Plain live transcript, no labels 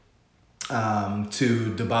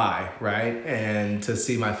to Dubai, right? And to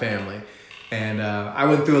see my family. And I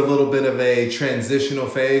went through a little bit of a transitional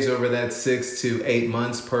phase over that 6 to 8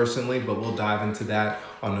 months personally, but we'll dive into that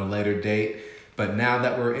on a later date. But now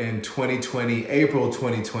that we're in 2020, April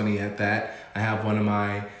 2020 at that, I have one of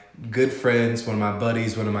my good friends, one of my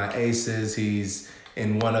buddies, one of my aces. He's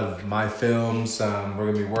in one of my films. We're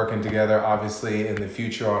going to be working together, obviously, in the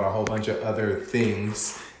future on a whole bunch of other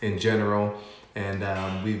things in general.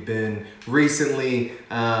 And we've been recently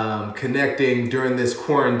connecting during this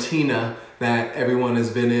quarantina that everyone has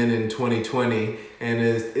been in 2020. And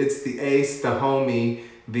it's the ace, the homie,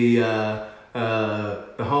 the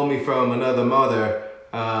homie from another mother,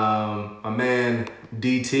 my man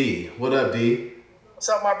DT. What up, D? What's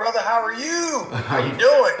up, my brother? How are you? How you I'm,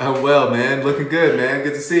 doing? I'm well, man. Looking good, man.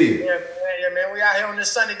 Good to see you. Yeah, man. We out here on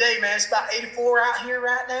this sunny day, man. It's about 84 out here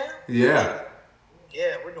right now. Yeah.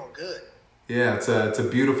 Yeah, we're doing good. Yeah, it's a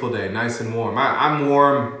beautiful day, nice and warm. I'm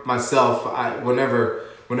warm myself. Whenever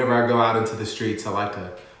I go out into the streets, I like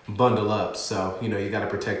to bundle up. So you got to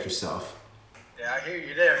protect yourself. Yeah, I hear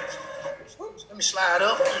you there. Oops, let me slide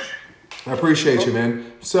up. I appreciate you,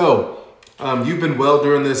 man. So you've been well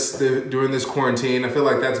during this quarantine. I feel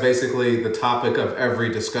like that's basically the topic of every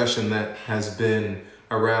discussion that has been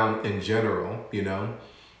around in general. Yeah,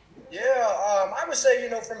 I would say,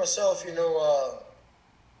 for myself,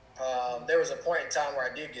 there was a point in time where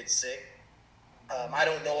I did get sick. I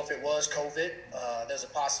don't know if it was COVID. There's a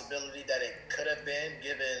possibility that it could have been,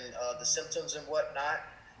 given the symptoms and whatnot.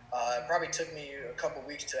 It probably took me a couple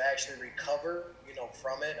weeks to actually recover,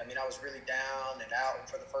 from it. I mean, I was really down and out, and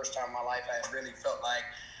for the first time in my life, I had really felt like,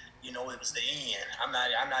 it was the end. I'm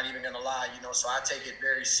not even gonna lie, So I take it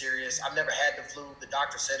very serious. I've never had the flu. The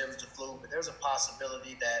doctor said it was the flu, but there's a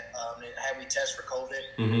possibility that had we test for COVID,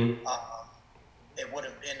 Mm-hmm. it would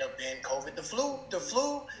have ended up being COVID. The flu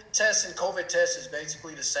test and COVID test is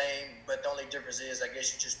basically the same, but the only difference is, I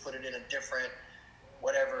guess, you just put it in a different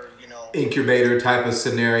whatever, Incubator type of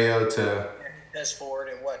scenario to. test for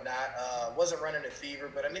it and whatnot. Wasn't running a fever,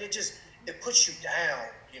 but I mean, it puts you down,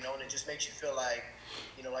 and it just makes you feel like,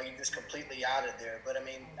 like you're just completely out of there. But I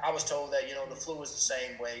mean, I was told that, the flu was the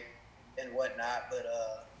same way and whatnot, but,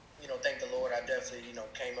 thank the Lord, I definitely,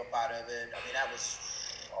 came up out of it. I mean, that was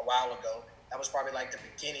a while ago. That was probably like the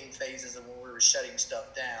beginning phases of when we were shutting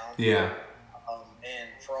stuff down. Yeah. And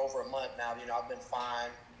for over a month now, I've been fine.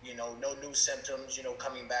 No new symptoms,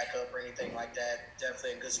 coming back up or anything like that.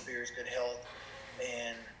 Definitely in good spirits, good health.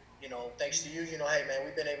 And, thanks to you, hey, man,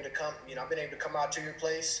 we've been able to come, I've been able to come out to your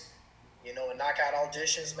place, and knock out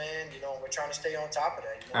auditions, man. We're trying to stay on top of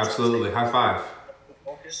that. Absolutely. High five.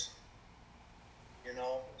 Focus,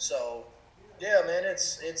 So, yeah, man,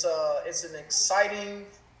 it's an exciting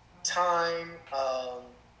time,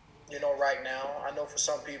 right now. I know for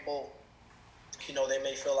some people, they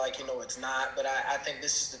may feel like, it's not, but I think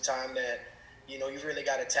this is the time that, you really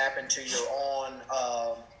got to tap into your own,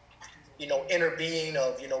 inner being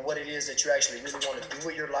of, what it is that you actually really want to do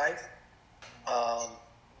with your life.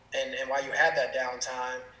 And while you have that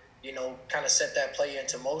downtime, kind of set that play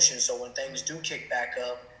into motion. So when things do kick back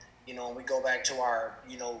up, and we go back to our,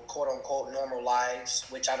 quote unquote normal lives,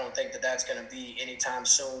 which I don't think that that's going to be anytime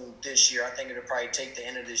soon this year. I think it'll probably take the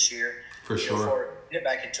end of this year For sure. before we get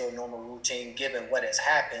back into a normal routine, given what has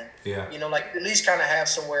happened. Yeah. Like at least kind of have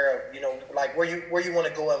somewhere, like where you want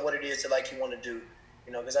to go and what it is that like you want to do,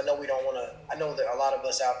 because I know we don't want to. I know that a lot of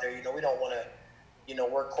us out there, we don't want to,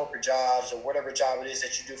 work corporate jobs or whatever job it is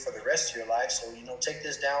that you do for the rest of your life. So, take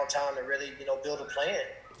this downtime and really, build a plan.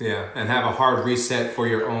 Yeah, and have a hard reset for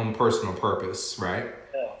your own personal purpose, right?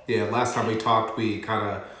 Yeah, last time we talked, we kind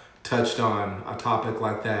of touched on a topic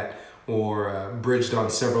like that, or bridged on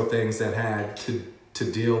several things that had to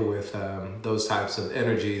deal with those types of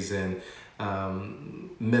energies and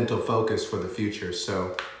mental focus for the future.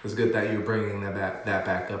 So it's good that you're bringing that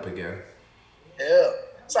back up again. Yeah.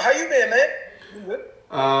 So how you been, man? You good?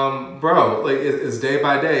 Bro, like it's day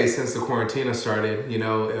by day since the quarantine started.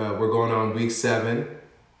 We're going on week 7.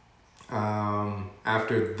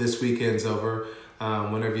 After this weekend's over,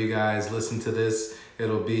 whenever you guys listen to this,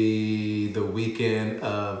 it'll be the weekend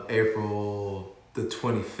of April the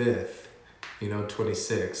 25th,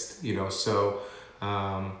 26th, so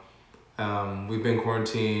we've been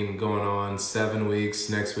quarantined going on 7 weeks.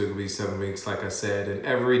 Next week will be 7 weeks, like I said, and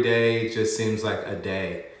every day just seems like a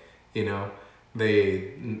day,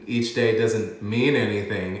 each day doesn't mean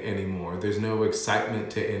anything anymore. There's no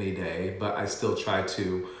excitement to any day, but I still try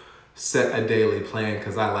to set a daily plan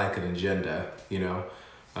because I like an agenda,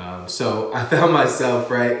 So I found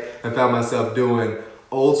myself doing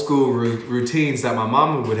old school routines that my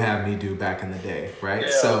mama would have me do back in the day, right?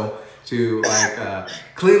 Yeah. So to like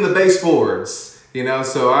clean the baseboards, you know.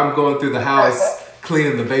 So I'm going through the house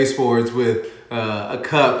cleaning the baseboards with a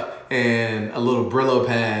cup and a little Brillo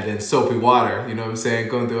pad and soapy water, you know what I'm saying?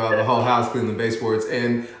 Going throughout the whole house cleaning the baseboards.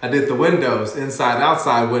 And I did the windows, inside,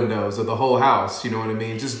 outside windows of the whole house, you know what I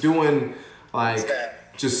mean? Just doing like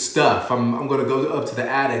just stuff. I'm gonna go up to the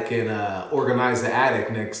attic and organize the attic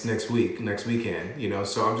next weekend, you know.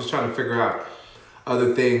 So I'm just trying to figure out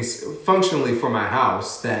other things functionally for my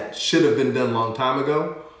house that should have been done a long time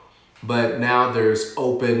ago, but now there's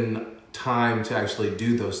open time to actually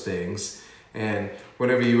do those things. And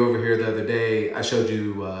whenever you were over here the other day, I showed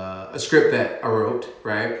you a script that I wrote,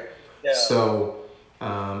 right? Yeah. So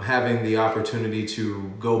having the opportunity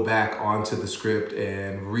to go back onto the script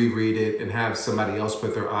and reread it and have somebody else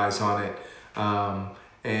put their eyes on it,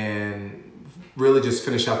 and really just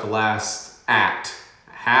finish out the last half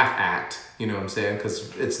act, you know what I'm saying?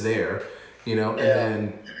 Because it's there, you know, and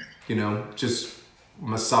then, you know, just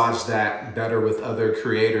massage that better with other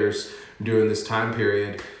creators during this time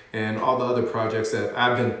period. And all the other projects that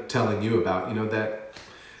I've been telling you about, you know, that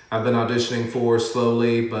I've been auditioning for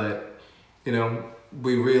slowly, but, you know,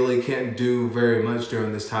 we really can't do very much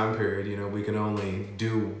during this time period. You know, we can only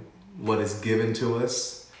do what is given to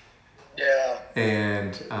us. Yeah.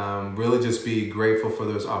 And really just be grateful for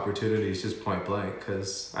those opportunities, just point blank,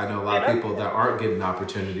 because I know a lot of people that aren't getting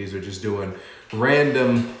opportunities are just doing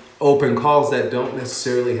random open calls that don't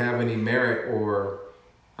necessarily have any merit or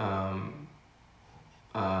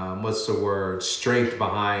strength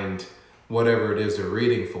behind whatever it is they're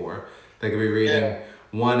reading for. They could be reading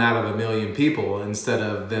 1 out of 1,000,000 people instead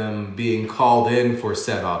of them being called in for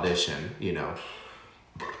said audition, you know,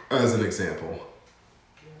 as an example.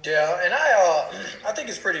 Yeah, and I think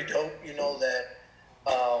it's pretty dope, you know, that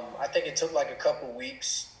I think it took like a couple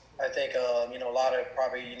weeks. I think you know, a lot of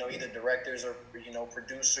probably, you know, either directors or, you know,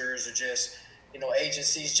 producers or just, you know,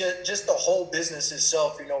 agencies, just the whole business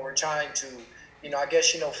itself, you know, we're trying to, you know, I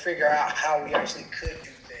guess, you know, figure out how we actually could do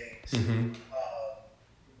things,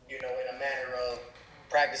 you know, in a manner of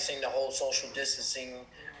practicing the whole social distancing,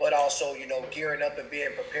 but also, you know, gearing up and being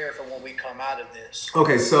prepared for when we come out of this.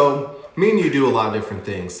 Okay, so me and you do a lot of different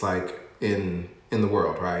things, like in the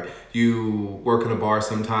world, right? You work in a bar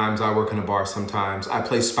sometimes, I work in a bar sometimes. I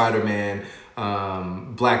play Spider-Man,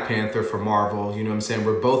 Black Panther for Marvel, you know what I'm saying?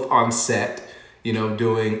 We're both on set, you know,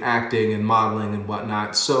 doing acting and modeling and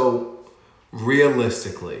whatnot. So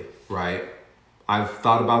realistically, right? I've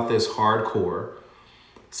thought about this hardcore.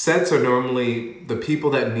 Sets are normally the people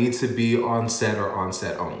that need to be on set or on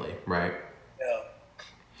set only, right? Yeah.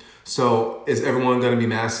 So is everyone going to be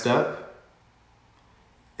masked up?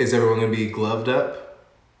 Is everyone going to be gloved up?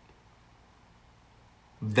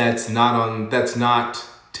 That's not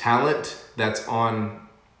talent. That's on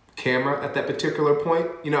camera at that particular point.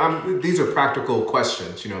 You know, these are practical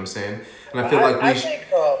questions, you know what I'm saying? And I feel like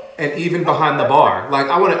and even behind the bar, like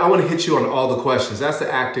I want to hit you on all the questions. That's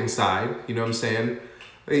the acting side, you know what I'm saying?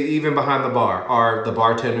 Even behind the bar, are the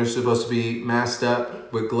bartenders supposed to be masked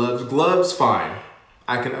up with gloves? Gloves, fine.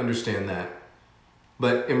 I can understand that.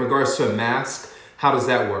 But in regards to a mask, how does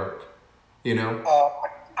that work? You know?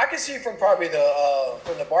 I can see from probably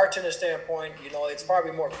from the bartender standpoint, you know, it's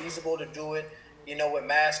probably more feasible to do it, you know, with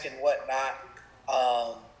mask and whatnot.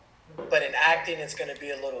 But in acting, it's going to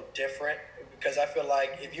be a little different because I feel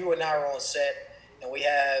like if you and I are on set and we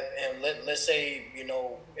have, and let's say, you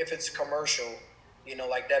know, if it's a commercial, you know,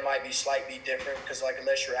 like that might be slightly different because like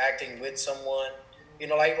unless you're acting with someone, you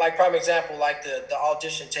know, like prime example, like the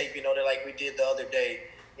audition tape, you know, that like we did the other day,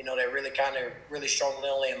 you know, that really strongly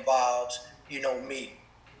only involves, you know, me.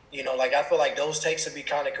 You know, like I feel like those takes would be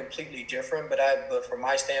kind of completely different, but from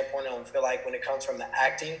my standpoint, I don't feel like when it comes from the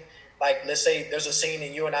acting, like let's say there's a scene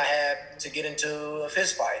that you and I have to get into a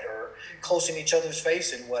fist fight or close in each other's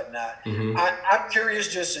face and whatnot. I'm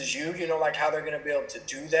curious, just as you know, like how they're going to be able to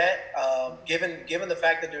do that. Given the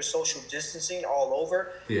fact that there's social distancing all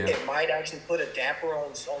over, it might actually put a damper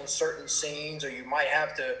on certain scenes, or you might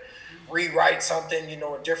have to rewrite something, you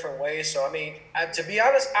know, a different way. So, I mean, to be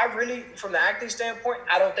honest, I really, from the acting standpoint,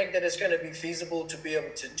 I don't think that it's going to be feasible to be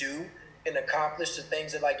able to do and accomplish the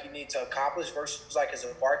things that, like, you need to accomplish versus, like, as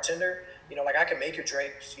a bartender, you know, like, I can make your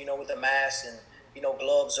drinks, you know, with a mask and, you know,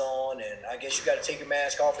 gloves on, and I guess you got to take your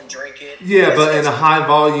mask off and drink it. Yeah, but in a high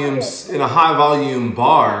volume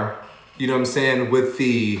bar, you know what I'm saying, with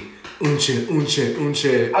the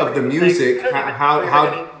unche of the music, how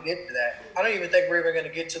get to that. I don't even think we're even going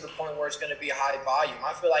to get to the point where it's going to be high volume.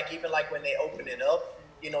 I feel like even like when they open it up,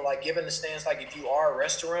 you know, like given the stance, like if you are a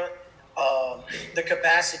restaurant, the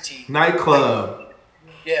capacity nightclub.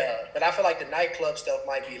 Yeah, but I feel like the nightclub stuff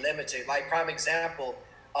might be limited. Like prime example,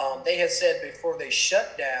 They had said before they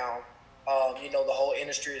shut down, the whole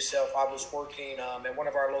industry itself. I was working at one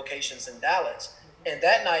of our locations in Dallas, and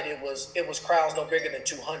that night it was crowds no bigger than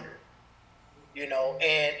 200.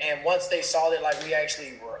 And once they saw that like we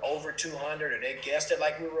actually were over 200, or they guessed it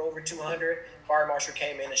like we were over 200, fire marshal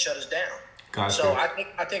came in and shut us down. So Gotcha.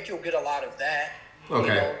 I think you'll get a lot of that.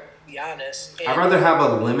 Okay. To be honest. I'd And rather have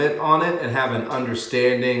a limit on it and have an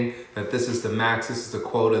understanding that this is the max, this is the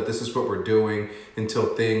quota, this is what we're doing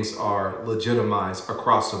until things are legitimized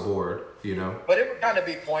across the board, you know? But it would kind of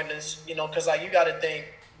be pointless, because like you got to think,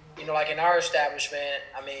 like in our establishment,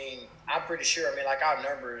 I mean, I'm pretty sure, I mean, like our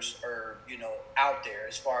numbers are, out there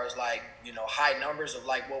as far as like, high numbers of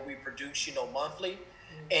like what we produce, monthly.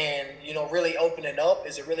 And, really opening up,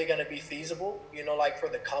 is it really going to be feasible, like for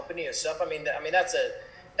the company itself? I mean,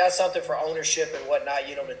 that's something for ownership and whatnot,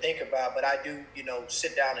 to think about. But I do,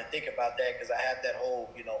 sit down and think about that because I have that whole,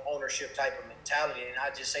 ownership type of mentality. And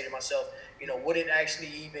I just say to myself, would it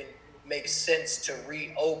actually even make sense to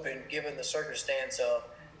reopen given the circumstance of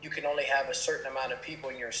you can only have a certain amount of people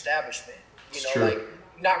in your establishment? It's true. Like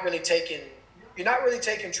not really taking you're not really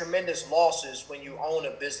taking tremendous losses when you own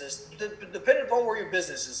a business, depending upon where your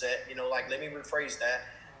business is at. Like let me rephrase that.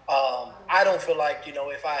 I don't feel like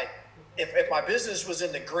if my business was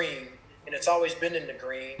in the green and it's always been in the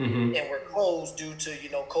green and we're closed due to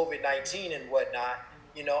COVID-19 and whatnot.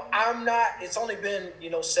 I'm not. It's only been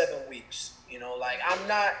 7 weeks. Like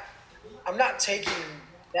I'm not taking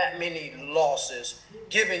that many losses,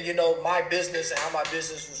 given my business and how my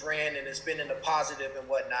business was ran, and it's been in the positive and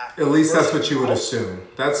whatnot. At least that's what you would assume.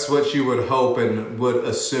 That's what you would hope and would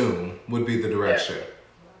assume would be the direction. Yeah.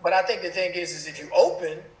 But I think the thing is if you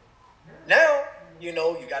open now, you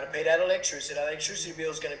got to pay that electricity. That electricity bill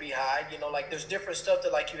is going to be high. Like there's different stuff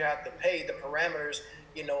that like you have to pay. The parameters,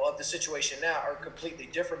 of the situation now are completely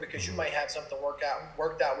different because you might have something worked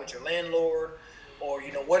out with your landlord, or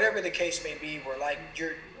whatever the case may be, where like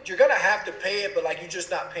you're gonna have to pay it, but like you're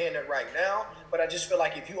just not paying it right now. But I just feel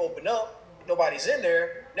like if you open up, nobody's in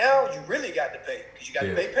there. Now you really got to pay because you got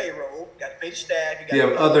to pay payroll, you got to pay the staff. You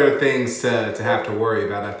have other things to have to worry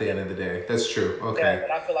about at the end of the day. That's true. Okay. Yeah,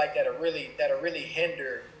 but I feel like that'll really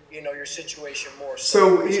hinder your situation more.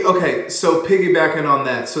 So piggybacking on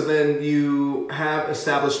that, so then you have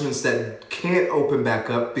establishments that can't open back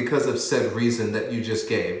up because of said reason that you just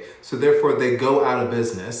gave. So therefore they go out of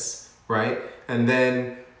business, right? And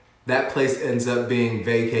then that place ends up being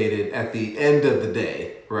vacated at the end of the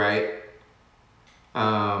day, right?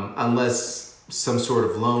 Unless some sort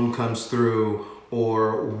of loan comes through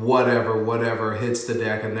or whatever hits the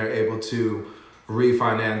deck and they're able to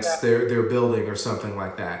refinance their building or something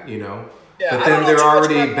like that, Yeah, but then they're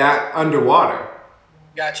already back underwater.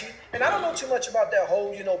 Got you. And I don't know too much about that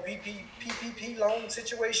whole, PPP loan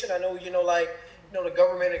situation. I know, the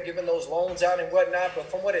government are giving those loans out and whatnot,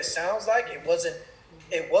 but from what it sounds like, it wasn't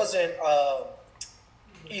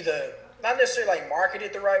either not necessarily like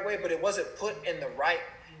marketed the right way, but it wasn't put in the right,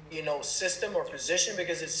 system or position,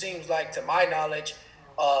 because it seems like, to my knowledge,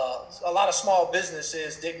 a lot of small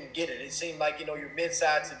businesses didn't get it. It seemed like, your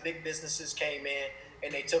mid-sized and big businesses came in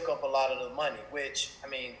and they took up a lot of the money, which,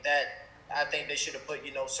 I think they should have put,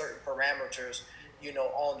 certain parameters,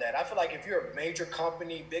 on that. I feel like if you're a major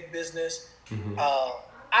company, big business,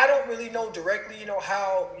 I don't really know directly,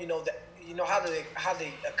 how, how the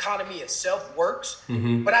economy itself works.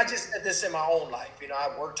 But I just did this in my own life.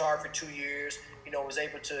 I worked hard for 2 years, was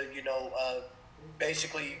able to,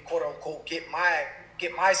 basically, quote unquote, get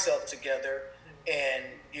myself together and,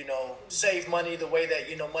 save money the way that,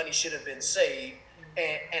 money should have been saved.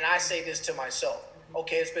 And I say this to myself,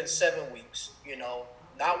 okay, it's been 7 weeks,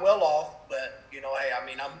 not well off, but, hey,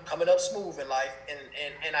 I'm coming up smooth in life.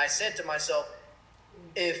 And I said to myself,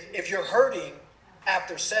 if you're hurting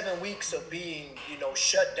after 7 weeks of being,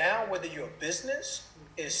 shut down, whether you're a business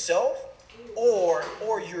itself or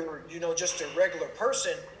you're, just a regular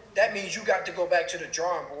person, that means you got to go back to the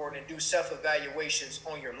drawing board and do self-evaluations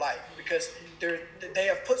on your life, because they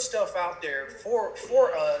have put stuff out there for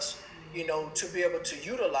us, to be able to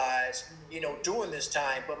utilize, during this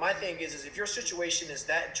time. But my thing is if your situation is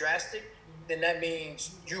that drastic, then that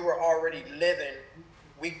means you were already living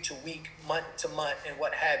week to week, month to month, and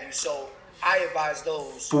what have you. So I advise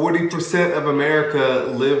those. 40% of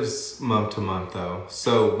America lives month to month, though.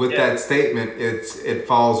 So with that statement, it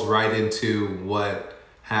falls right into what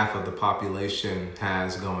half of the population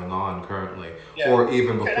has going on currently, or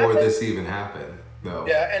even before this even happened, though.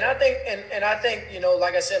 Yeah, and I think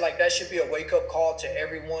like I said, like that should be a wake up call to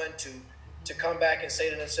everyone to come back and say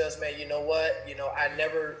to themselves, man, you know what, I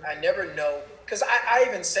never know, because I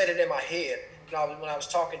even said it in my head. when I was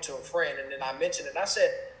talking to a friend, and then I mentioned it. And I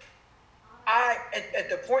said, at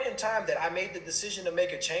the point in time that I made the decision to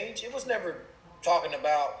make a change, it was never talking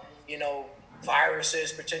about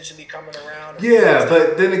viruses potentially coming around. Or Yeah, things that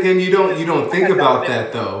but then again, you don't I think got about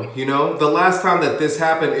documented. that though. The last time that this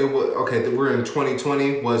happened, it was okay. We're in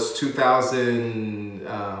 2020. Was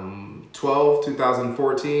 2012,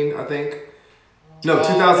 2014, I think. No, No,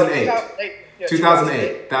 2008. 2008. Yeah, 2008.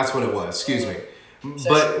 2008. That's what it was. Excuse me.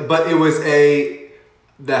 Session. But it was the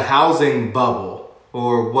housing bubble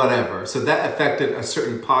or whatever. So that affected a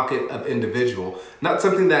certain pocket of individual, not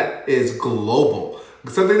something that is global.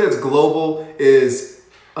 Something that's global is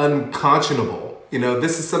unconscionable.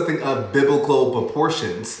 This is something of biblical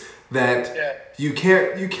proportions that Yeah. you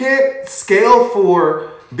can't scale for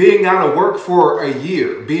being out of work for a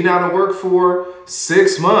year, being out of work for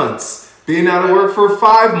 6 months, being out of Yeah. work for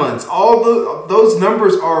 5 months. Those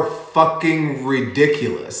numbers are fucking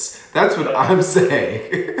ridiculous. That's what Yeah. I'm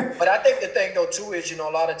saying. But I think the thing though too is, a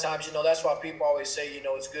lot of times, that's why people always say,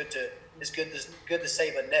 it's good to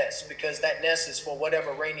save a nest, because that nest is for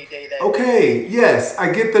whatever rainy day that may be. Okay, yes, I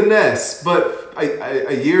get the nest, but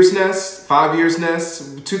a year's nest, 5 years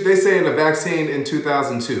nest, they say in a vaccine in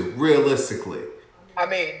 2002, realistically. I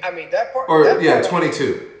mean that part Or, that yeah, part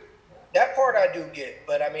 22. that part I do get.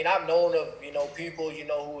 But I've known of people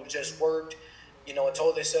who have just worked, and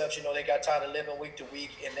told themselves, they got tired of living week to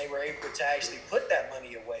week, and they were able to actually put that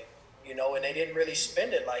money away. And they didn't really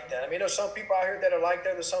spend it like that. There's some people out here that are like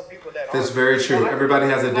that. There's some people that That's aren't. very You know, true. I, Everybody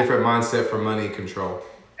has a I, different mindset for money control.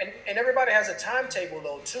 and everybody has a timetable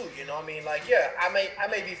though too. Like, yeah, I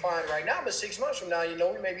may be fine right now, but 6 months from now, we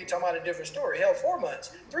may be talking about a different story. Hell, 4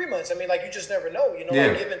 months, 3 months. Like, you just never know. Yeah.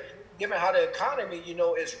 Like, given how the economy,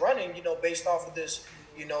 is running, based off of this,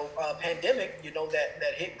 pandemic,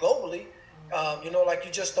 that hit globally. Like,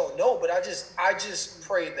 you just don't know. But I just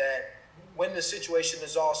pray that when the situation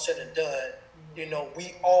is all said and done,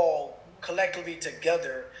 we all collectively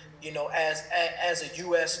together, as a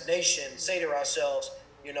U.S. nation, say to ourselves,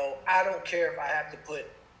 I don't care if I have to put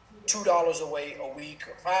 $2 away a week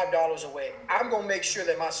or $5 away. I'm gonna make sure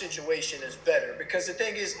that my situation is better, because the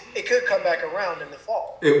thing is, it could come back around in the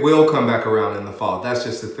fall. It will come back around in the fall. That's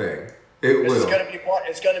just the thing. It This is will. gonna be part.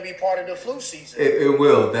 It's gonna be part of the flu season. It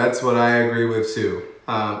will. That's what I agree with too.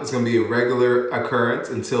 It's going to be a regular occurrence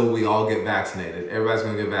until we all get vaccinated. Everybody's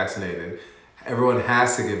going to get vaccinated. Everyone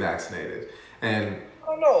has to get vaccinated. And I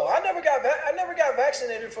don't know. I never got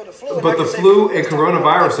vaccinated for the flu. And I but the can say flu people and was talking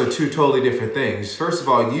about coronavirus are two totally different things. First of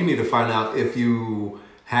all, you need to find out if you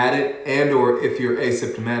had it and or if you're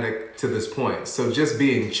asymptomatic to this point. So just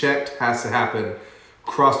being checked has to happen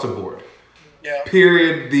across the board. Yeah.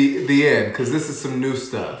 Period. The end. Because this is some new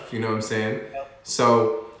stuff. You know what I'm saying? Yeah.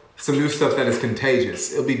 So some new stuff that is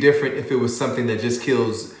contagious. It'll be different if it was something that just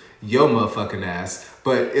kills your motherfucking ass,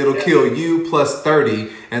 but it'll Yeah. kill you plus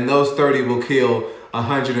 30, and those 30 will kill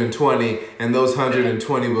 120, and those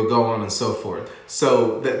 120 will go on and so forth.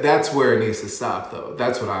 So that's where it needs to stop, though.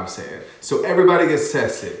 That's what I'm saying. So everybody gets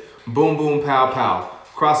tested. Boom, boom, pow, pow.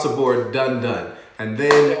 Across the board, done, done. And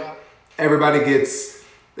then Yeah. everybody gets,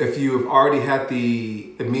 if you've already had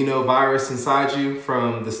the immunovirus inside you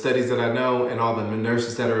from the studies that I know and all the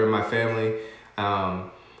nurses that are in my family,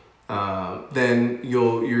 then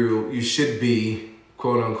you should be,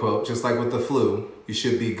 quote unquote, just like with the flu, you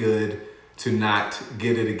should be good to not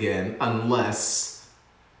get it again unless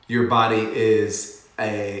your body is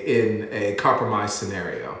in a compromised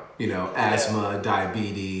scenario, asthma,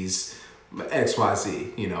 diabetes,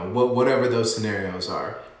 XYZ, whatever those scenarios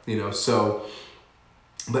are, so,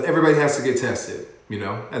 but everybody has to get tested,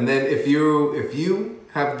 and then if you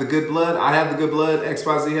have the good blood, I have the good blood,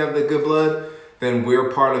 XYZ have the good blood, then we're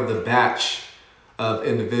part of the batch of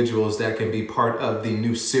individuals that can be part of the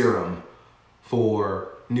new serum for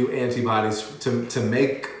new antibodies to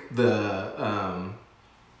make the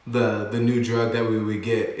new drug that we would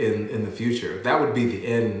get in the future. That would be the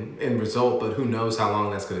end result, but who knows how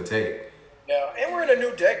long that's going to take. Yeah, and we're in a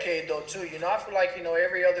new decade though too. I feel like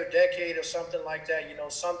every other decade or something like that.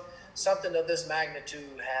 Something of this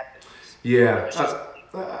magnitude happens. Yeah, It's just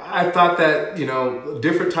I thought that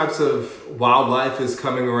different types of wildlife is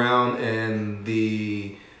coming around, and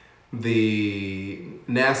the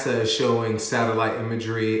NASA is showing satellite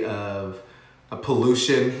imagery of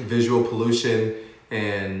pollution, visual pollution,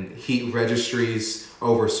 and heat registries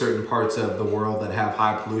over certain parts of the world that have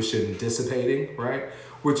high pollution dissipating, right?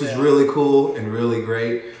 Which is really cool and really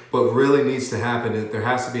great. What really needs to happen is there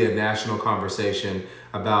has to be a national conversation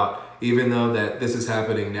about, even though that this is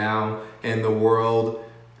happening now and the world,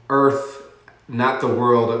 Earth, not the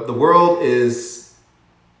world is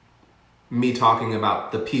me talking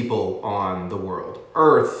about the people on the world.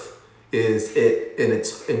 Earth is it in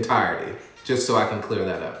its entirety, just so I can clear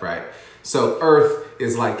that up, right? So Earth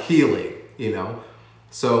is like healing, you know?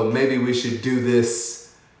 So maybe we should do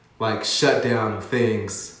this like shutdown of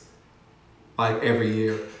things like every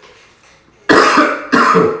year.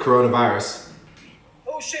 Coronavirus.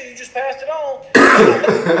 Oh shit, you just passed it on.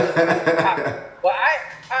 Well,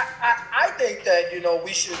 I think that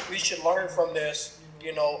we should learn from this,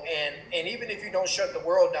 and even if you don't shut the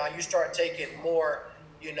world down, you start taking more,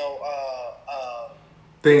 you know,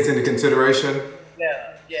 Things into consideration.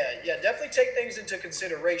 yeah, definitely take things into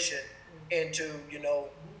consideration, into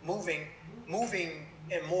moving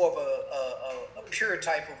in more of a pure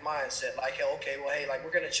type of mindset. Like, okay, well, hey, like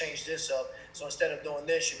we're gonna change this up. So instead of doing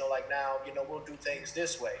this, like now, we'll do things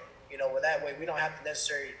this way. Well, that way we don't have to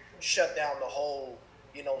necessarily shut down the whole,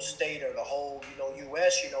 state or the whole,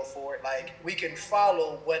 U.S. For it. Like we can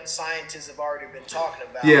follow what scientists have already been talking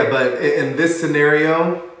about. Yeah, but in this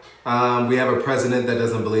scenario, we have a president that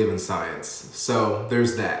doesn't believe in science. So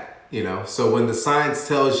there's that, So when the science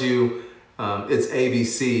tells you it's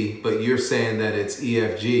ABC, but you're saying that it's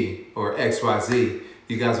EFG or XYZ,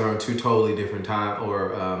 you guys are on two totally different time or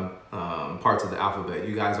parts of the alphabet.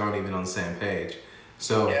 You guys aren't even on the same page.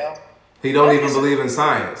 So Yeah. he don't even believe in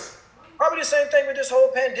science. Probably the same thing with this whole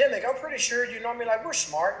pandemic. I'm pretty sure, like we're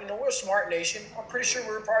smart, we're a smart nation. I'm pretty sure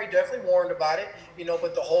we were probably definitely warned about it,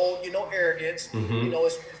 but the whole, arrogance,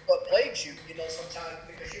 is what plagues you, sometimes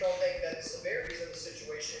because you don't think that the severities of the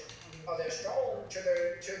situation are that strong till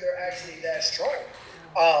they're actually that strong.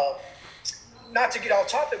 Not to get off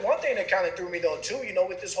topic, one thing that kind of threw me though too,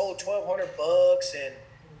 with this whole $1,200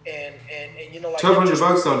 and like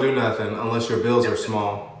 $1,200 don't do nothing unless your bills are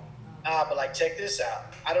small. But like check this out.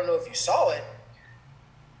 I don't know if you saw it.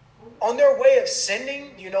 On their way of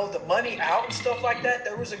sending, the money out and stuff like that,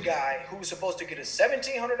 there was a guy who was supposed to get a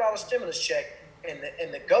 $1,700 stimulus check, and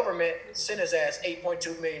the government sent his ass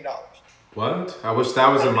 $8.2 million. What? I wish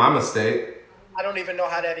that was in my mistake. I don't even know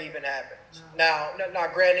how that even happened. Now,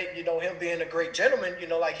 granted, him being a great gentleman,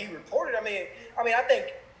 like he reported. I mean, I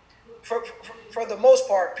think for the most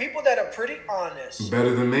part, people that are pretty honest,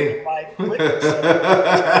 better than me. Like, well,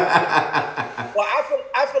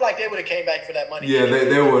 I feel like they would have came back for that money. Yeah,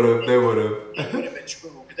 they would have. They would have. It would have been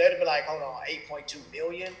screwed. They'd have been like, hold on, 8.2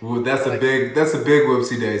 million. Well, that's a big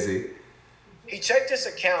whoopsie daisy. He checked his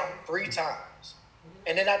account 3 times,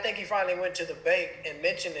 and then I think he finally went to the bank and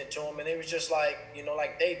mentioned it to him, and it was just like,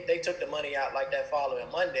 like they took the money out like that following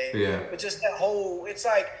Monday. Yeah. But just that whole, it's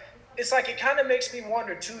like it kind of makes me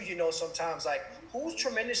wonder too, sometimes like who's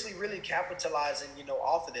tremendously really capitalizing,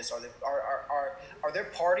 off of this? Are there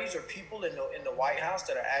parties or people in the White House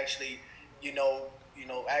that are actually,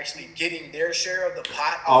 actually getting their share of the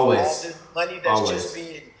pot of all this money that's just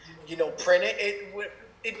being, printed?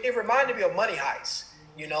 It reminded me of Money Heist.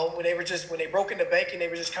 When they broke into bank and they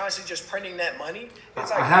were just constantly just printing that money. It's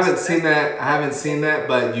like, I haven't seen that,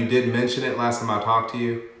 but you did mention it last time I talked to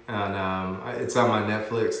you. And it's on my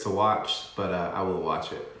Netflix to watch, but I will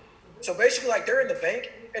watch it. So basically, like they're in the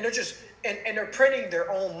bank and they're just and they're printing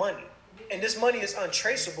their own money, and this money is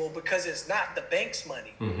untraceable because it's not the bank's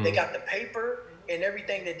money. Mm-hmm. They got the paper and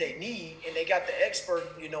everything that they need, and they got the expert,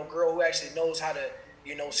 girl who actually knows how to,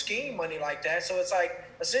 scheme money like that. So it's like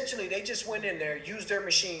essentially they just went in there, used their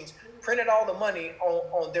machines, printed all the money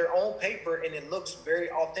on their own paper, and it looks very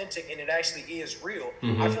authentic, and it actually is real.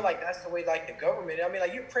 Mm-hmm. I feel like that's the way, like the government. I mean,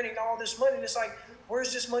 like you're printing all this money, and it's like,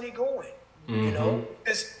 where's this money going? Mm-hmm.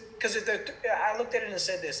 Because if I looked at it and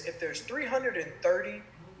said this: if there's 330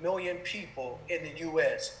 million people in the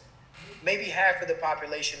U.S., maybe half of the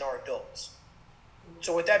population are adults.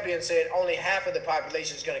 So with that being said, only half of the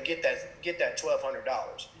population is going to get that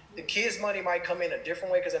 $1,200. The kids' money might come in a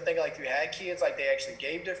different way because I think like if you had kids, like they actually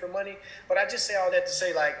gave different money. But I just say all that to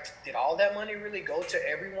say, like, did all that money really go to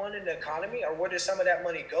everyone in the economy, or where did some of that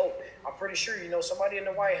money go? I'm pretty sure somebody in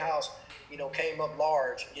the White House came up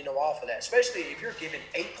large off of that. Especially if you're giving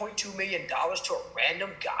 $8.2 million to a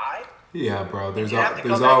random guy. Yeah, bro. There's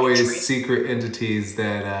always secret entities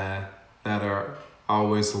that are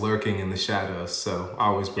always lurking in the shadows. So I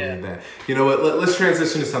always believe that. You know what? Let's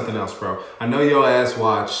transition to something else, bro. I know your ass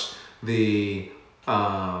watched the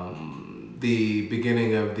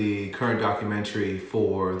beginning of the current documentary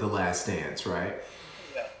for The Last Dance, right?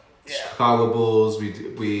 Yeah. Chicago Bulls.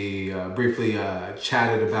 We briefly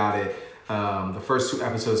chatted about it. The first 2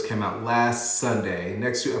 episodes came out last Sunday.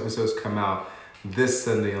 Next 2 episodes come out this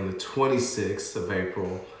Sunday on the 26th of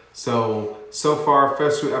April. So far,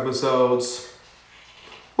 first 2 episodes.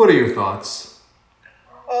 What are your thoughts?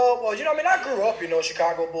 Well, I grew up,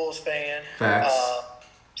 Chicago Bulls fan. Facts.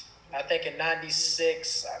 I think in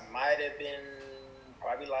 '96 I might have been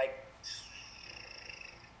probably like,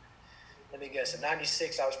 let me guess, in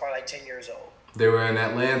 '96 I was probably like 10 years old. They were in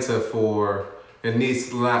Atlanta for, in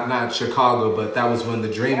East, not Chicago, but that was when the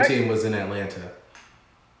Dream Right? Team was in Atlanta.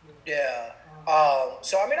 Yeah.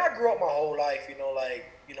 So I mean, I grew up my whole life, like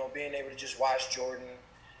being able to just watch Jordan.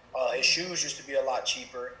 His shoes used to be a lot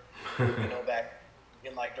cheaper, back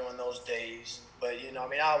in like during those days. But I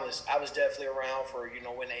mean, I was definitely around for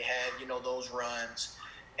when they had those runs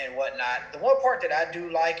and whatnot. The one part that I do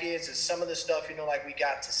like is some of the stuff like we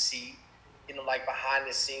got to see, like behind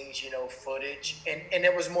the scenes, footage, and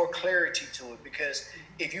there was more clarity to it because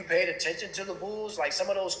if you paid attention to the Bulls, like some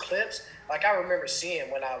of those clips, like I remember seeing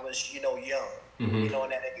when I was young, in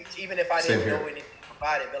that age, even if I Same didn't know here. anything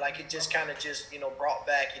about it, but like it just kind of just brought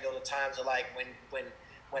back the times of like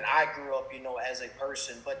when I grew up, as a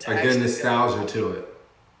person, but to A good actually be able to nostalgia go to it.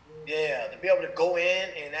 yeah, to be able to go in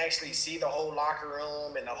and actually see the whole locker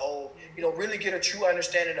room and the whole, really get a true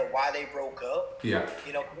understanding of why they broke up. Yeah.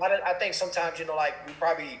 'Cause I think sometimes, like we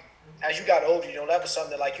probably, as you got older, that was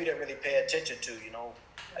something that like you didn't really pay attention to,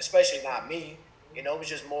 especially not me. It was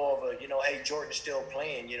just more of a, hey, Jordan's still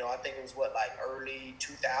playing. I think it was what, like early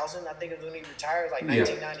 2000. I think it was when he retired, like Yeah.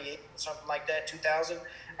 1998, something like that, 2000.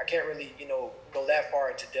 I can't really, go that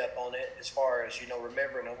far into depth on it as far as,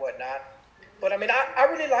 remembering and whatnot. But I mean, I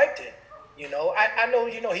really liked it. I know,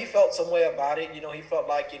 he felt some way about it. He felt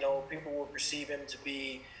like, people would perceive him to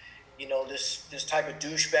be, this type of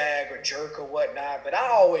douchebag or jerk or whatnot. But I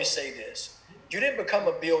always say this: you didn't become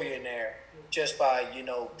a billionaire just by,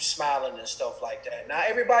 smiling and stuff like that. Now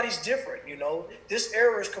everybody's different. This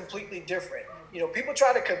era is completely different. People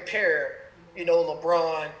try to compare,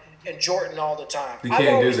 LeBron and Jordan all the time. You I've can't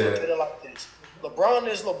do always looked at that. it like this: LeBron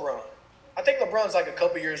is LeBron. I think LeBron's like a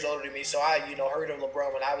couple years older than me, so I, heard of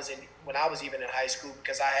LeBron when I was even in high school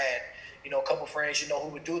because I had, a couple friends, who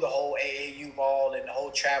would do the whole AAU ball and the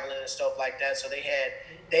whole traveling and stuff like that. So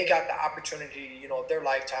they got the opportunity, of their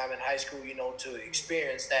lifetime in high school, to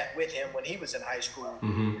experience that with him when he was in high school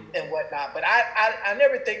and whatnot. But I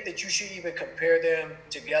never think that you should even compare them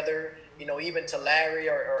together, even to Larry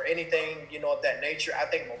or anything, of that nature. I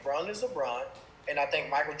think LeBron is LeBron, and I think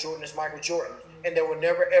Michael Jordan is Michael Jordan. And there will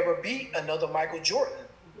never ever be another Michael Jordan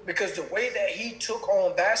because the way that he took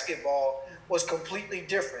on basketball was completely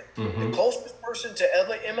different. The closest person to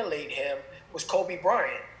ever emulate him was Kobe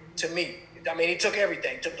Bryant to me. I mean, he took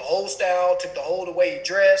everything, took the whole style, took the way he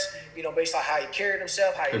dressed, based on how he carried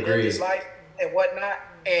himself, how he lived his Agreed. life, and whatnot.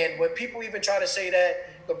 And when people even try to say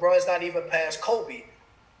that LeBron's not even past Kobe,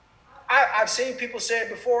 I've seen people say it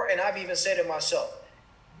before, and I've even said it myself.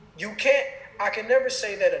 You can't. I can never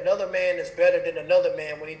say that another man is better than another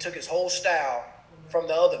man when he took his whole style from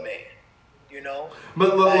the other man. You know,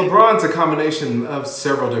 But like LeBron's a combination of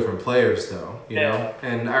several different players, though, yeah,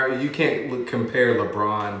 and you can't compare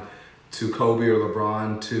LeBron to Kobe or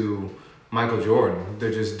LeBron to Michael Jordan.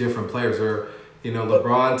 They're just different players, or but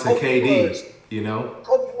LeBron to Kobe KD, was you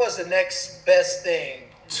Kobe was the next best thing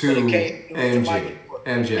when it to came to Michael MJ, Jordan,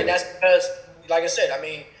 and MJ, that's because, like I said, I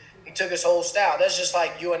mean, he took his whole style. That's just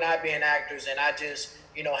like you and I being actors, and I just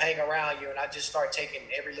hang around you, and I just start taking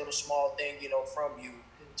every little small thing from you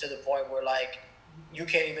to the point where like you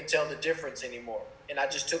can't even tell the difference anymore. And I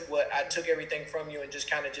took everything from you and just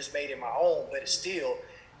kind of just made it my own, but it's still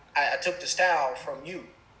I took the style from you,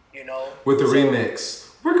 you know. with the So remix.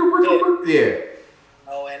 yeah,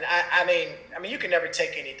 Yeah, and I mean, you can never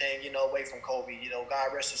take anything, away from Kobe.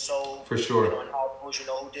 God rest his soul. for sure. And all those,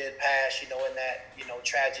 who did pass, in that,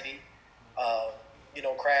 tragedy, uh,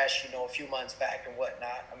 crash, a few months back and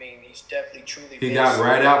whatnot. I mean, he's definitely truly He got missed.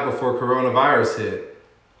 right out before coronavirus hit.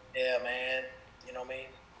 Yeah, man. You know what I mean?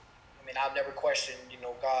 I've never questioned,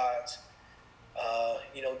 God's,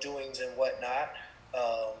 doings and whatnot.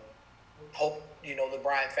 Um, Hope the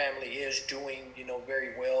Bryant family is doing very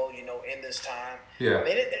well in this time. Yeah,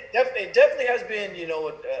 It definitely has been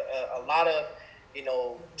a lot of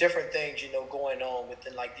different things going on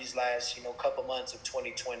within like these last couple months of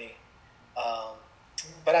 2020. Um,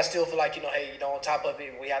 but I still feel like hey, on top of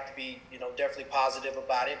it, we have to be definitely positive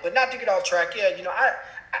about it. But not to get off track, yeah,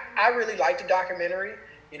 I really liked the documentary.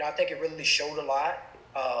 I think it really showed a lot.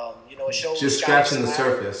 It showed just Scotty's scratching the side.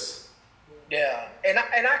 surface. Yeah, and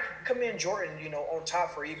I commend Jordan, on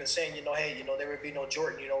top for even saying, hey, there would be no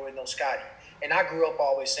Jordan, with no Scotty. And I grew up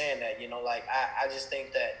always saying that, like I just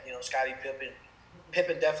think that, Scottie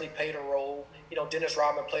Pippen definitely played a role. Dennis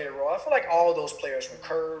Rodman played a role. I feel like all those players from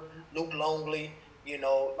Kerr, Luke Longley,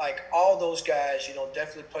 like all those guys,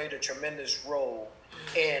 definitely played a tremendous role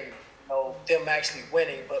in them actually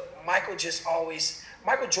winning. But Michael just always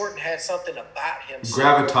Michael Jordan had something about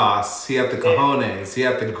himself. Gravitas. He had the Yeah, cojones. He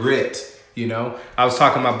had the grit. You know, I was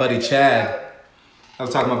talking to my buddy Chad. I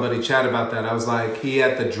was talking to my buddy Chad about that. I was like, he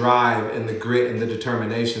had the drive and the grit and the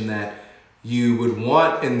determination that you would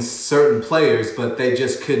want in certain players, but they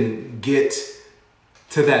just couldn't get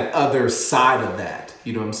to that other side of that.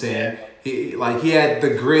 You know what I'm yeah, saying? He had the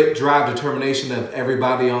grit, drive, determination of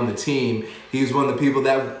everybody on the team. He was one of the people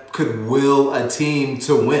that could will a team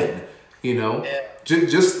to win. You know, yeah,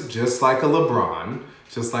 just like a LeBron,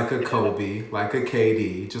 just like a yeah. Kobe, like a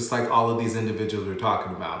KD, just like all of these individuals we're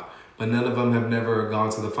talking about. But none of them have never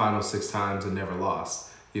gone to the final 6 times and never lost.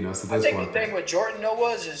 You know, so I that's think the one thing. thing with Jordan though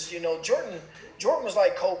was is Jordan was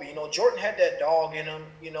like Kobe. Jordan had that dog in him.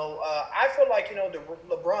 I feel like the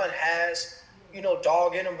LeBron has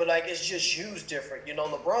dog in him, but like it's just used different.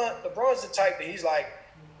 LeBron's the type that he's like,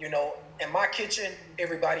 in my kitchen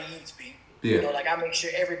everybody eats, beef. Yeah. Like I make sure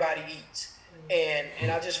everybody eats.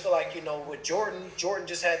 And I just feel like with Jordan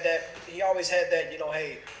just had that. He always had that.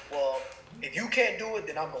 Hey, well, if you can't do it,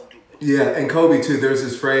 then I'm gonna do it. Yeah, and Kobe too. There's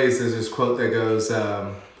this phrase, there's this quote that goes,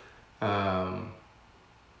 um,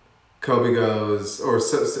 Kobe goes,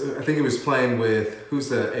 I think he was playing with who's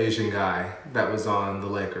the Asian guy that was on the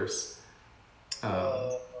Lakers? Um,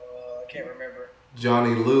 I can't remember.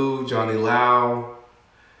 Johnny Liu, Johnny Lau,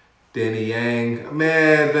 Danny Yang.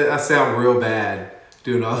 Man, I sound real bad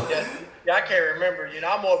doing all. Yeah, yeah, I can't remember.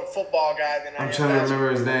 I'm more of a football guy than I I'm am trying to basketball.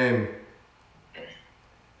 remember his name.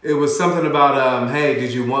 It was something about hey,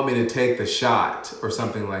 did you want me to take the shot or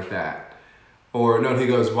something like that? Or no, he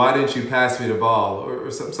goes, why didn't you pass me the ball or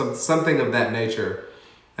something of that nature?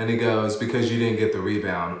 And he goes, because you didn't get the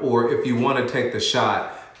rebound. Or if you want to take the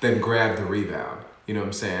shot, then grab the rebound. You know what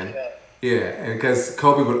I'm saying? Yeah, Yeah, and because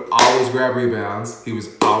Kobe would always grab rebounds, he was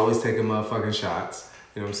always taking motherfucking shots.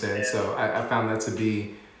 You know what I'm saying? yeah, So I found that to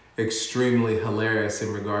be extremely hilarious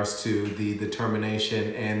in regards to the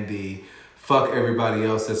determination and the fuck everybody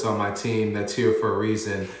else that's on my team that's here for a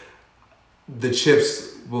reason. The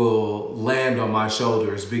chips will land on my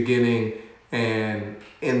shoulders beginning and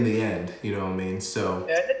in the end. You know what I mean? So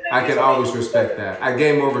yeah. The I thing could is, I mean, always respect that. I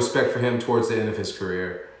gained more respect for him towards the end of his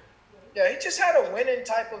career. yeah, he just had a winning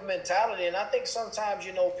type of mentality, and I think sometimes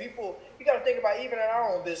people you got to think about even in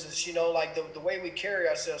our own business, like the way we carry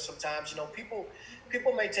ourselves. Sometimes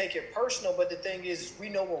people may take it personal, but the thing is we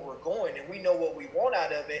know where we're going and we know what we want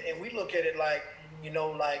out of it, and we look at it like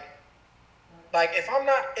like if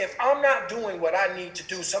I'm not doing what I need to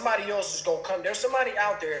do, somebody else is gonna come. There's somebody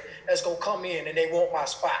out there that's gonna come in and they want my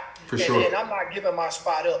spot. For And sure. then I'm not giving my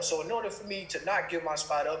spot up. So in order for me to not give my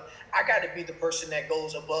spot up, I got to be the person that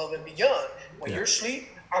goes above and beyond. When Yeah. you're asleep,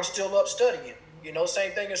 I'm still up studying.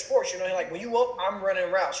 Same thing in sports. Like when you up, I'm running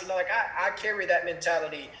routes. Like I carry that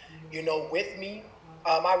mentality, with me.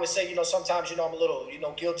 I would say, sometimes, I'm a little,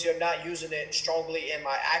 guilty of not using it strongly in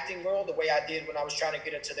my acting world the way I did when I was trying to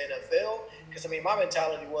get into the NFL. Because, my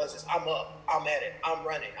mentality is I'm up, I'm at it, I'm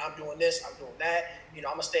running, I'm doing this, I'm doing that. I'm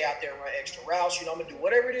going to stay out there and run extra routes. I'm going to do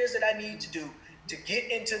whatever it is that I need to do to get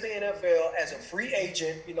into the NFL as a free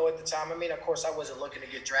agent, at the time. Of course, I wasn't looking to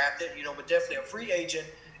get drafted, but definitely a free agent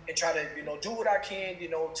and try to, do what I can,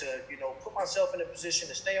 to, put myself in a position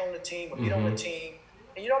to stay on the team or get on the team.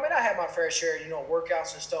 And I had my fair share,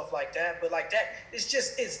 workouts and stuff like that. But like that,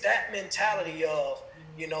 it's that mentality of,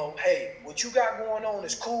 hey, what you got going on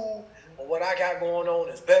is cool, but what I got going on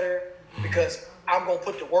is better because I'm gonna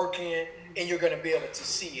put the work in, and you're gonna be able to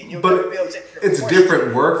see, and you're gonna But be able to. it's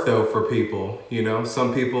different work though for people.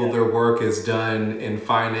 Some people, Yeah, their work is done in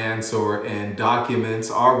finance or in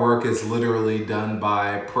documents. Our work is literally done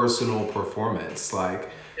by personal performance. Like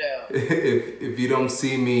yeah, if you don't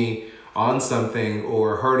see me on something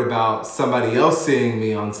or heard about somebody else seeing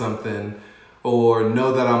me on something or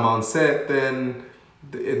know that I'm on set, then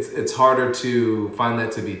it's harder to find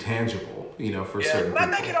that to be tangible, for yeah. certain But I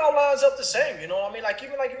think people. it all lines up the same. Like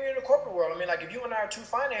even like if you're in the corporate world. Like if you and I are two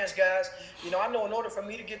finance guys, I know in order for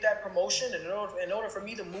me to get that promotion and in order for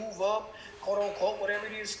me to move up, quote unquote, whatever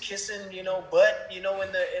it is, kissing, butt, in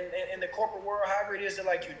the corporate world, however it is that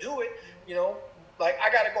like you do it, like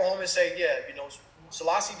I got to go home and say, yeah,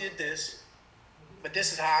 Selassie did this, but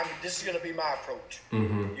this is going to be my approach.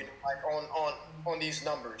 Like on these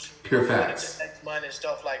numbers, Pure going into facts. next month and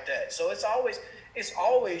stuff like that. So it's always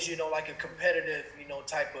like a competitive,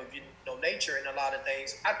 type of nature in a lot of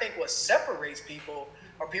things. I think what separates people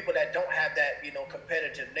are people that don't have that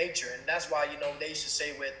competitive nature, and that's why they should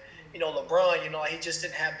say with LeBron, he just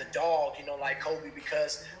didn't have the dog, like Kobe,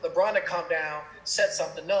 because LeBron to come down, set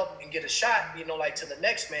something up, and get a shot, like to the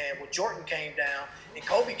next man. Well, Jordan came down and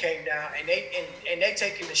Kobe came down, and they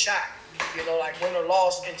taking the shot, like win or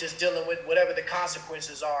loss, and just dealing with whatever the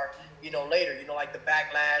consequences are, later, like the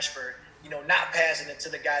backlash for not passing it to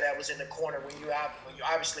the guy that was in the corner when you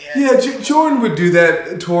obviously had. Yeah, Jordan would do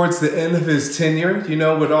that towards the end of his tenure,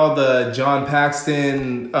 with all the John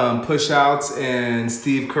Paxton push-outs and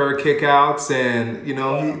Steve Kerr kick-outs, and, he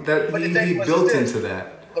built into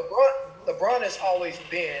that. LeBron has always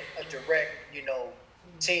been a direct,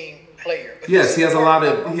 team player. But yes, he has a lot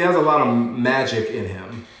of magic in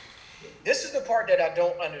him. This is the part that I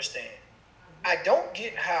don't understand. I don't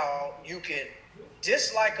get how you can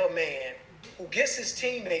dislike a man who gets his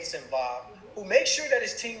teammates involved, who makes sure that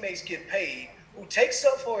his teammates get paid, who takes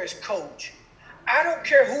up for his coach. I don't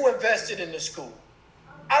care who invested in the school.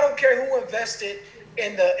 I don't care who invested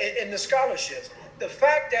in the scholarships. The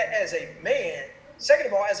fact that as a man, second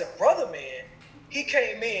of all, as a brother man, he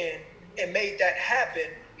came in and made that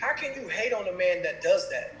happen. How can you hate on a man that does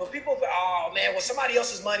that? But people, oh man, well, somebody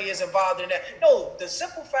else's money is involved in that. No, the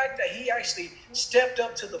simple fact that he actually stepped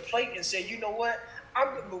up to the plate and said, you know what,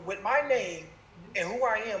 I'm with my name and who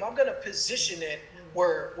I am, I'm gonna position it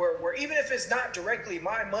where even if it's not directly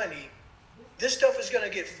my money, this stuff is gonna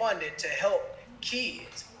get funded to help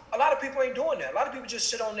kids. A lot of people ain't doing that. A lot of people just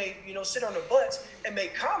sit on their butts and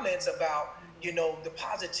make comments about the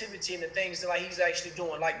positivity and the things that he's actually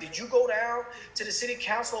doing. Like, did you go down to the city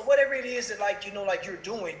council or whatever it is that you're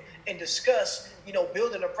doing and discuss,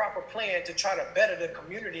 building a proper plan to try to better the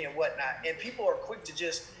community and whatnot? And people are quick to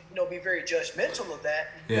just, be very judgmental of that,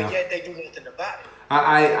 but yet they do nothing about it.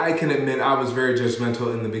 I can admit I was very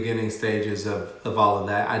judgmental in the beginning stages of all of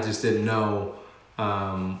that. I just didn't know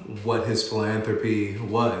what his philanthropy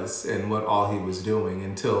was and what all he was doing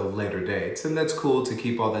until later dates. And that's cool to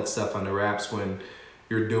keep all that stuff under wraps when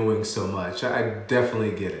you're doing so much. I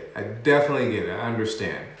definitely get it. I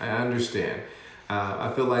understand.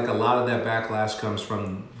 I feel like a lot of that backlash comes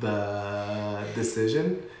from the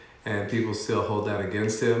decision, and people still hold that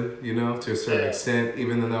against him, to a certain extent,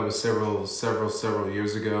 even though that was several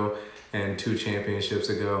years ago, and 2 championships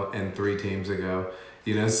ago, and 3 teams ago,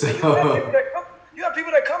 so... You have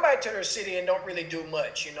people that come back to their city and don't really do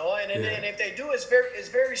much, and if they do, it's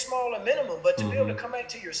very small and minimum. But to be able to come back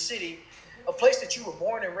to your city, a place that you were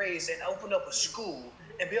born and raised, and open up a school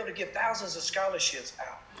and be able to give thousands of scholarships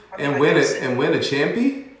out, and win a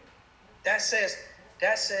champion, that says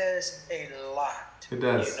a lot. It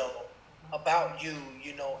does. About you,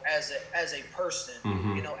 as a person,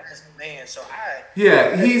 as a man. So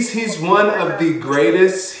he's one of the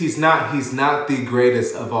greatest. He's not the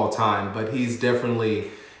greatest of all time, but he's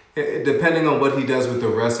definitely, depending on what he does with the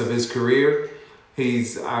rest of his career,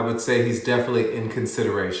 I would say he's definitely in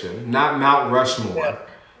consideration. Not Mount Rushmore,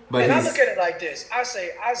 but I look at it like this. I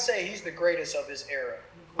say he's the greatest of his era.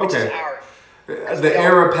 Which is ours. The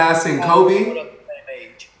era passing Kobe.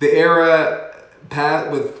 The era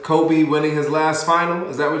with Kobe winning his last final?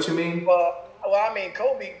 Is that what you mean? Well, I mean,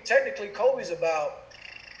 Kobe's about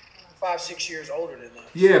 5-6 years older than us.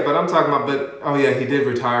 Yeah, but I'm talking about, he did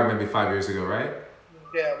retire maybe 5 years ago, right?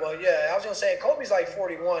 Yeah, I was going to say, Kobe's like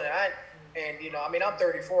 41, and I'm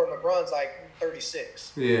 34, and LeBron's like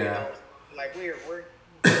 36. Yeah. Like we're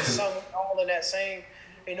some all in that same,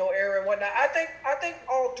 era and whatnot. I think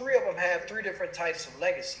all 3 of them have 3 different types of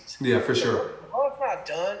legacies. Yeah, for sure. LeBron's not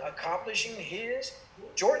done accomplishing his.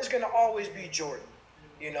 Jordan's gonna always be Jordan,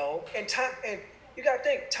 and you gotta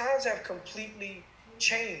think times have completely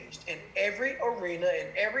changed in every arena, in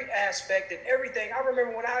every aspect, and everything. I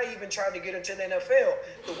remember when I even tried to get into the NFL.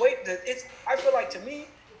 I feel like to me,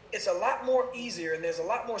 it's a lot more easier, and there's a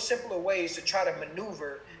lot more simpler ways to try to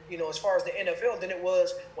maneuver, as far as the NFL than it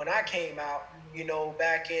was when I came out,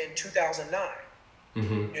 back in 2009.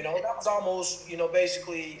 Mm-hmm. That was almost,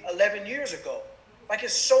 basically 11 years ago. Like,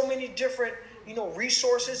 it's so many different,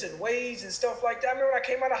 resources and ways and stuff like that. I remember when I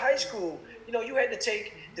came out of high school, you had to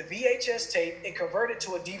take the VHS tape and convert it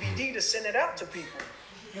to a DVD to send it out to people.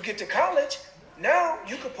 You get to college, now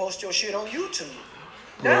you can post your shit on YouTube.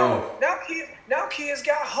 Now kids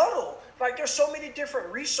got Huddle. Like, there's so many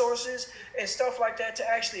different resources and stuff like that to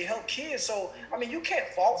actually help kids. So, you can't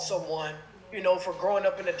fault someone, for growing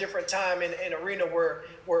up in a different time in an arena where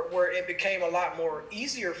it became a lot more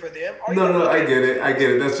easier for them. No, I get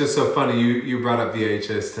it. That's just so funny. You brought up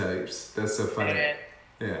VHS tapes. That's so funny.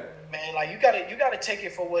 Man, like, you gotta take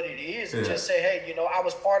it for what it is and just say, hey, I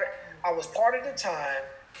was part of the time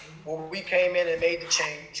where we came in and made the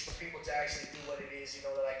change for people to actually do what it is,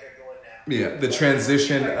 like they're doing now. Yeah, the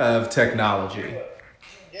transition of technology.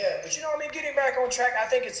 Yeah, Yeah, but you know, I mean, getting back on track, I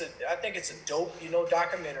think it's a dope,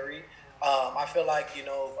 documentary. I feel like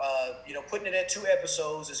putting it at 2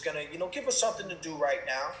 episodes is gonna, give us something to do right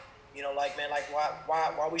now. Like man, like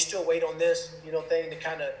why we still wait on this, thing to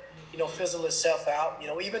kind of, fizzle itself out.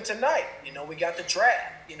 Even tonight, we got the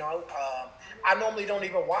draft. I normally don't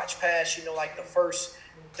even watch past, like the first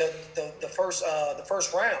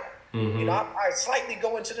round. Hmm. I slightly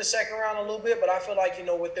go into the second round a little bit, but I feel like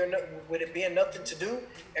with it being nothing to do,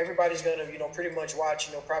 everybody's gonna pretty much watch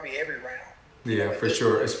probably every round. Yeah, At for this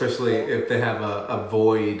sure. point. Especially if they have a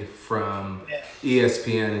void from Yeah,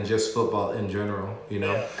 ESPN and just football in general, you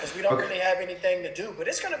know? yeah, because we don't Okay. really have anything to do. But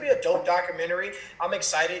it's gonna be a dope documentary. I'm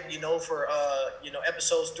excited, for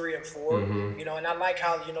episodes 3 and 4. Hmm. And I like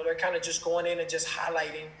how they're kind of just going in and just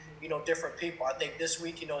highlighting different people. I think this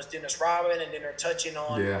week it's Dennis Rodman, and then they're touching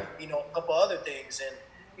on Yeah. a couple other things. And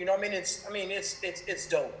it's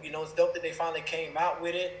dope. It's dope that they finally came out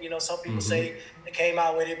with it. Some people Hmm. say they came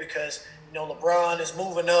out with it because LeBron is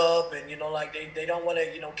moving up, and like they don't want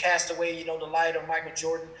to cast away the light on Michael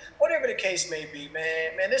Jordan. Whatever the case may be,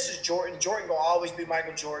 man, this is Jordan. Jordan gonna always be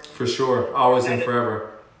Michael Jordan. For sure. Jordan Always had and a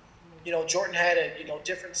forever. Jordan had a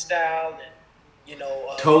different style, and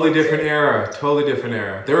Totally different very, era. Totally different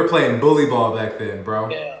era. They were playing bully ball back then, bro.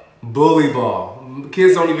 yeah, Bully ball.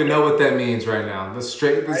 Kids don't even yeah, know what that means right now. The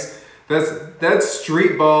straight right, that's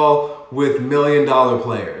street ball with $1 million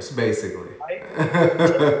players, basically. right.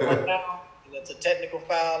 Tripping one now, and it's a technical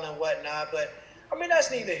foul and whatnot. But I mean,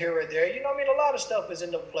 that's neither here or there. A lot of stuff is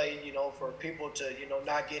in the play, for people to,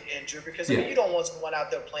 not get injured because Yeah. you don't want someone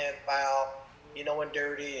out there playing foul, and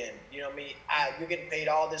dirty, and you're getting paid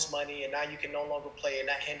all this money, and now you can no longer play, and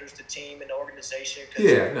that hinders the team and the organization because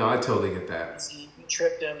Yeah, no, I totally get that. you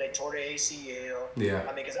tripped them, they tore their ACL. Yeah.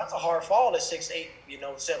 I mean, because that's a hard fall at 6'8",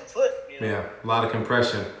 7 foot. Yeah, a lot of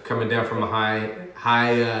compression coming down from a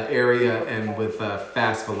high area and with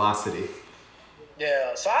fast velocity.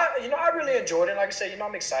 Yeah, so I really enjoyed it. Like I said,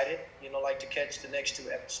 I'm excited. Like to catch the next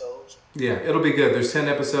 2 episodes. Yeah, it'll be good. There's 10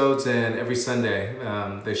 episodes, and every Sunday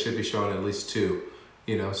they should be showing at least two.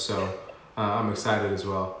 So Yeah. I'm excited as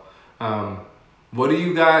well. What do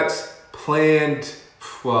you got planned?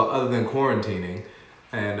 Well, other than quarantining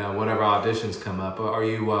and whatever auditions come up, are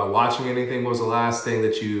you watching anything? What was the last thing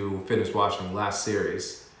that you finished watching? Last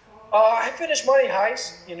series? I finished Money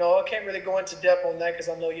Heist. I can't really go into depth on that because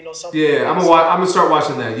I know some people Yeah, may I'm say gonna start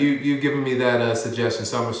watching that. You given me that suggestion,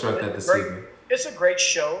 so I'm gonna start that it's a this great. evening. It's a great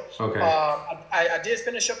show. Okay. I did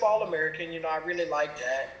finish up All American. I really liked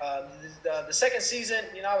that. The second season,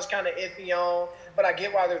 I was kind of iffy on, but I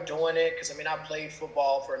get why they're doing it because I played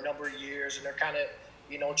football for a number of years, and they're kind of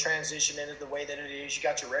transitioning into the way that it is. You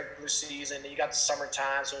got your regular season, and you got the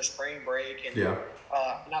summertime, so spring break, and Yeah.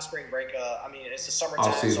 not spring break. It's the Off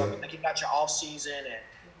summertime, so season. like you got your off season, and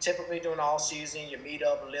typically during the off season, you meet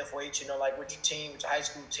up and lift weights. Like with your team, with your high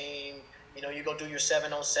school team. You go do your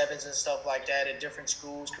 7-on-7s and stuff like that at different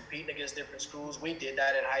schools, competing against different schools. We did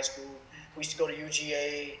that in high school. We used to go to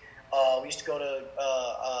UGA. We used to go to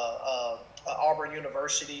Auburn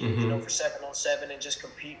University, Mm-hmm. for 7-on-7 and just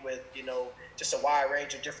compete with, just a wide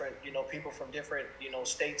range of different, people from different,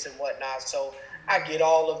 states and whatnot. So I get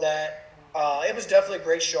all of that. It was definitely a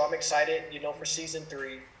great show. I'm excited, for season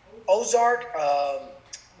 3. Ozark,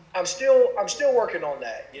 I'm still working on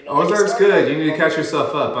that. Like it Ozark's started good. You need to off. catch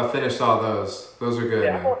yourself up. I finished all those. Those are good,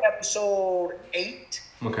 Yeah, I'm man. on episode 8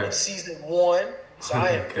 Okay. of season 1, so I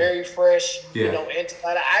am Okay. very fresh. Yeah. Into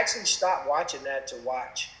that. I actually stopped watching that to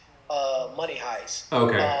watch Money Heist.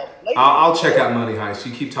 Okay. Lately, I'll check out Money Heist.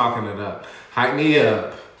 You keep talking it up. Hype me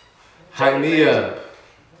up. Hype telling you, me man, up.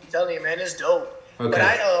 telling you, man, it's dope. But Okay.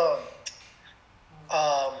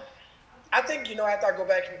 I think after I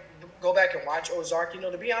go back and watch Ozark.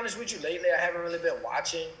 To be honest with you, lately I haven't really been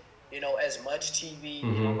watching as much TV.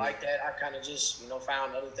 Mhm. Like that. I kind of just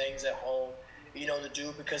found other things at home to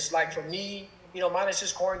do because like for me. Minus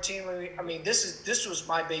just quarantine. This was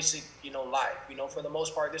my basic, life. For the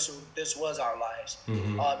most part, this was our lives.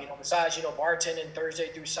 Mhm. Besides, bartending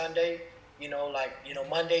Thursday through Sunday.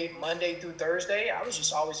 Monday through Thursday, I was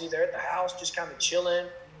just always either at the house, just kind of chilling,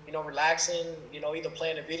 relaxing, either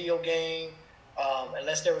playing a video game,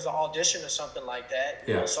 unless there was an audition or something like that.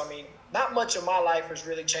 Yeah. So not much of my life has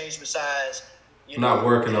really changed besides, Not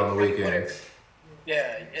working on the putting- weekends.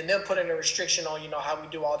 yeah, and then putting a restriction on, how we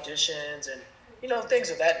do auditions and, things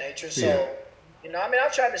of that nature. So, Yeah.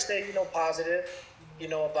 I've tried to stay, positive,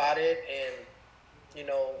 about it and,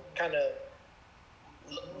 kind of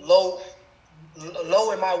low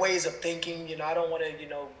in my ways of thinking. I don't want to,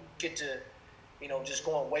 get to, just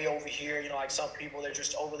going way over here. Like some people, they're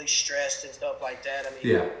just overly stressed and stuff like that.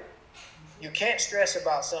 Yeah. You can't stress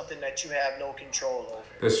about something that you have no control over.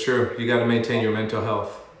 That's true. You got to maintain your mental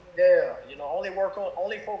health. Yeah,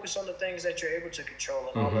 only focus on the things that you're able to control,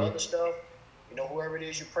 and all the other stuff. Whoever it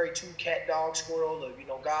is you pray to, cat, dog, squirrel, or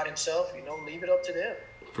God Himself. Leave it up to them.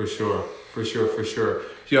 For sure.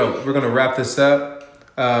 Yo, we're gonna wrap this up.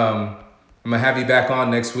 I'm gonna have you back on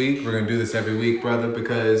next week. We're gonna do this every week, brother,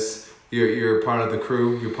 because you're part of the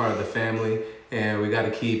crew, you're part of the family, and we got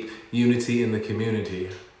to keep unity in the community.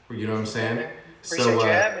 You know what I'm saying? Okay. Appreciate you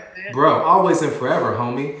having me, man. Bro, always and forever,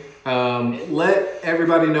 homie. Let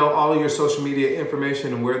everybody know all of your social media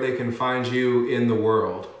information and where they can find you in the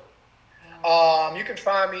world. You can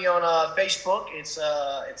find me on Facebook. It's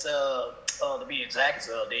to be exact, it's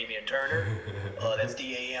Damian Turner. That's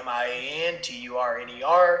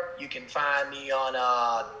DAMIANTURNER. You can find me on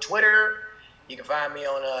Twitter. You can find me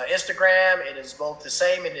on Instagram. It is both the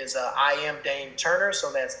same. It is I am Dame Turner.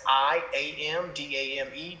 So that's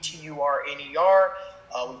IAMDAMETURNER.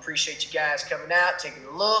 We appreciate you guys coming out, taking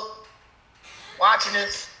a look, watching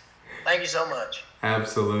us. Thank you so much.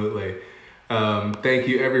 Absolutely. Thank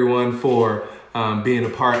you everyone for being a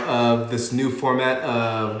part of this new format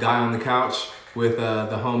of Guy on the Couch with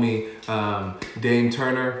the homie Dame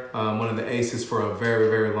Turner, one of the aces for a very,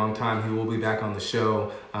 very long time. He will be back on the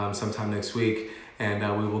show sometime next week, and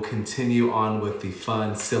we will continue on with the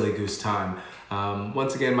fun, silly goose time.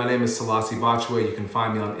 Once again, my name is Selassie Botchway. You can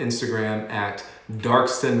find me on Instagram at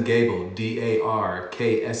Darkston Gable,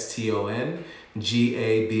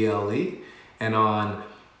 DARKSTONGABLE, and on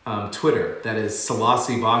Twitter, that is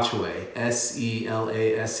Selassie Botchway,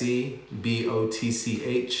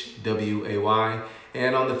 SELASSEBOTCHWAY,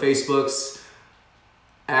 and on the Facebooks,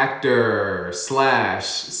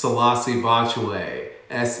 actor/Selassie Botchway,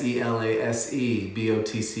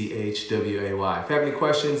 SELASSEBOTCHWAY. If you have any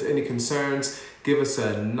questions, any concerns, give us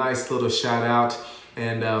a nice little shout out,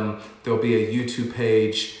 and there'll be a YouTube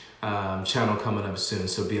page channel coming up soon,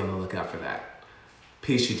 so be on the lookout for that.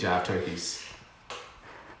 Peace, you jive turkeys.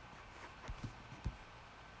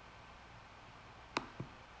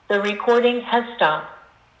 The recording has stopped.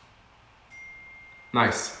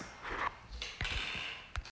 Nice.